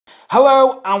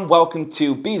Hello and welcome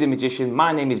to Be The Magician.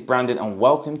 My name is Brandon and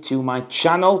welcome to my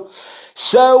channel.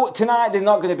 So tonight there's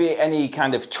not going to be any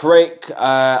kind of trick.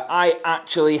 I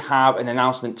actually have an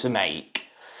announcement to make.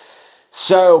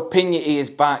 So pin your ears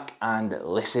back and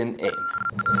listen in.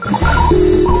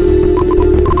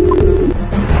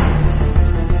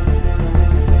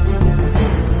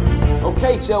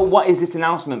 Okay, so what is this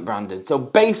announcement, Brandon? So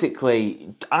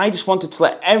basically, I just wanted to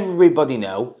let everybody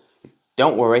know,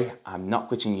 don't worry, I'm not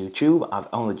quitting YouTube, I've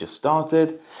only just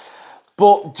started.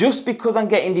 But just because I'm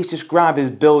getting these subscribers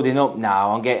building up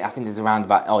now, I think there's around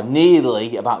about, or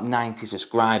nearly about 90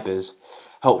 subscribers.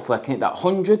 Hopefully I can hit that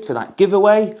 100 for that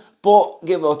giveaway, but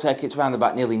give or take, it's around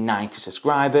about nearly 90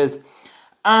 subscribers.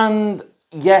 And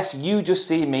yes, you just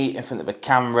see me in front of a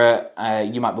camera.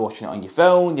 You might be watching it on your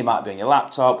phone, you might be on your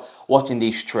laptop, watching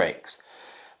these tricks.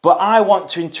 But I want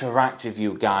to interact with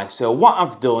you guys. So what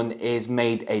I've done is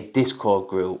made a Discord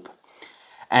group.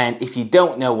 And if you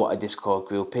don't know what a Discord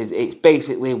group is, it's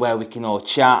basically where we can all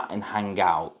chat and hang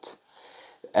out.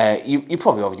 You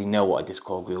probably already know what a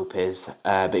Discord group is,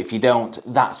 but if you don't,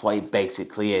 that's what it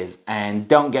basically is. And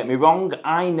don't get me wrong,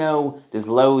 I know there's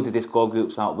loads of Discord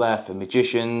groups out there for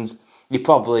magicians. You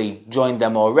probably joined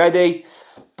them already.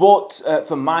 But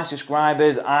for my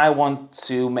subscribers, I want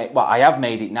to make, well, I have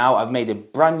made it now. I've made a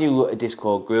brand new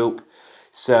Discord group.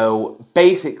 So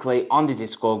basically on the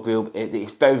Discord group,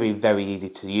 it's very, very easy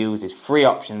to use. There's 3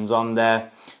 options on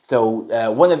there.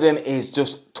 So one of them is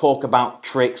just talk about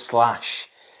tricks slash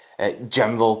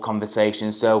general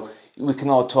conversation. So we can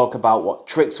all talk about what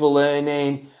tricks we're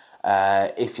learning,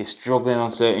 if you're struggling on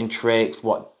certain tricks,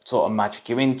 what sort of magic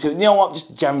you're into. You know what,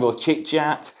 just general chit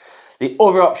chat. The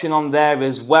other option on there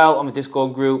as well on the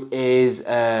Discord group is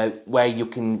where you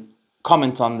can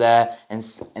comment on there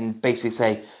and basically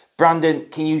say, Brandon,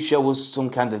 can you show us some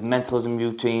kind of mentalism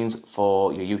routines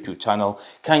for your YouTube channel?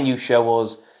 Can you show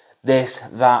us this,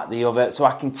 that, the other? So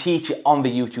I can teach it on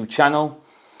the YouTube channel.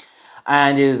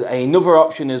 And there's another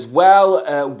option as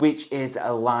well, which is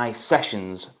live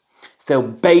sessions. So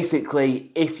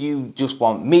basically, if you just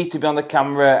want me to be on the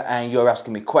camera and you're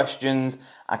asking me questions,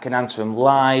 I can answer them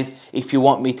live. If you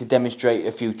want me to demonstrate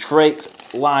a few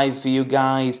tricks live for you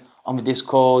guys on the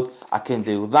Discord, I can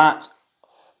do that.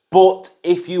 But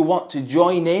if you want to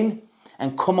join in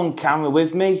and come on camera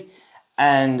with me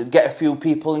and get a few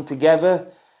people in together,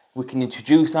 we can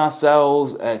introduce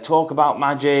ourselves, talk about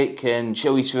magic and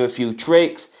show each other a few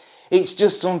tricks. It's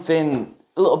just something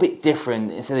a little bit different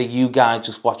instead of you guys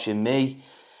just watching me.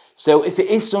 So if it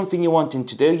is something you're wanting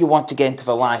to do, you want to get into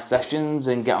the live sessions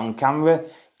and get on camera,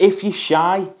 if you're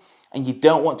shy and you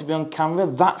don't want to be on camera,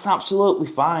 that's absolutely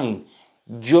fine.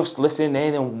 Just listen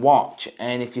in and watch.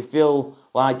 And if you feel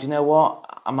like, you know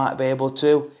what, I might be able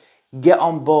to, get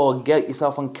on board, get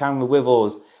yourself on camera with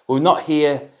us. We're not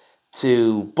here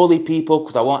to bully people,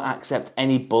 because I won't accept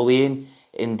any bullying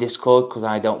in Discord, because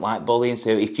I don't like bullying. So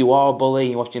if you are a bully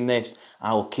and you're watching this,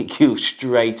 I will kick you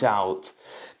straight out.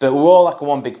 But we're all like a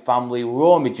one big family, we're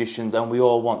all magicians and we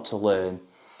all want to learn.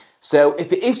 So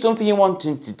if it is something you're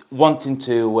wanting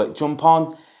to jump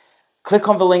on, click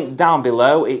on the link down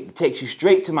below. It takes you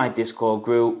straight to my Discord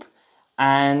group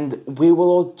and we will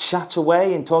all chat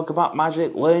away and talk about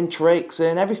magic, learn tricks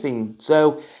and everything.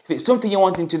 So if it's something you're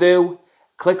wanting to do,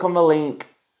 click on the link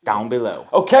down below.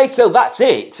 Okay, so that's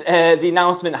it. The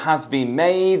announcement has been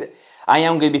made. I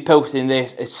am going to be posting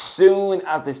this as soon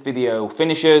as this video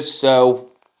finishes.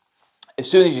 So as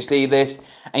soon as you see this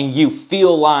and you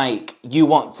feel like you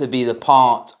want to be the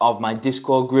part of my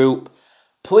Discord group,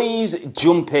 please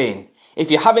jump in. If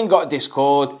you haven't got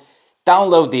Discord,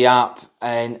 download the app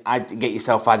and get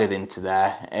yourself added into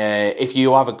there. If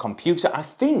you have a computer, I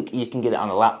think you can get it on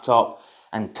a laptop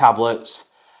and tablets.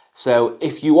 So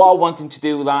if you are wanting to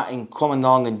do that and come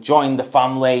along and join the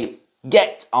family,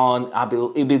 get on.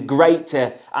 It'd be great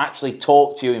to actually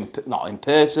talk to you, not in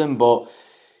person, but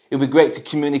it'd be great to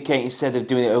communicate instead of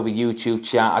doing it over YouTube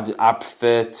chat. I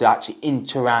prefer to actually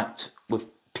interact with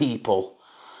people.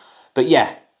 But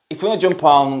yeah, if you want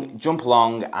to jump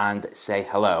along and say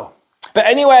hello. But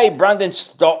anyway, Brandon,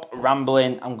 stop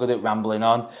rambling. I'm good at rambling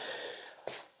on.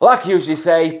 Like I usually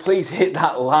say, please hit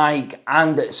that like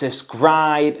and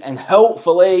subscribe, and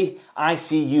hopefully I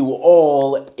see you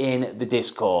all in the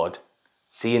Discord.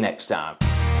 See you next time.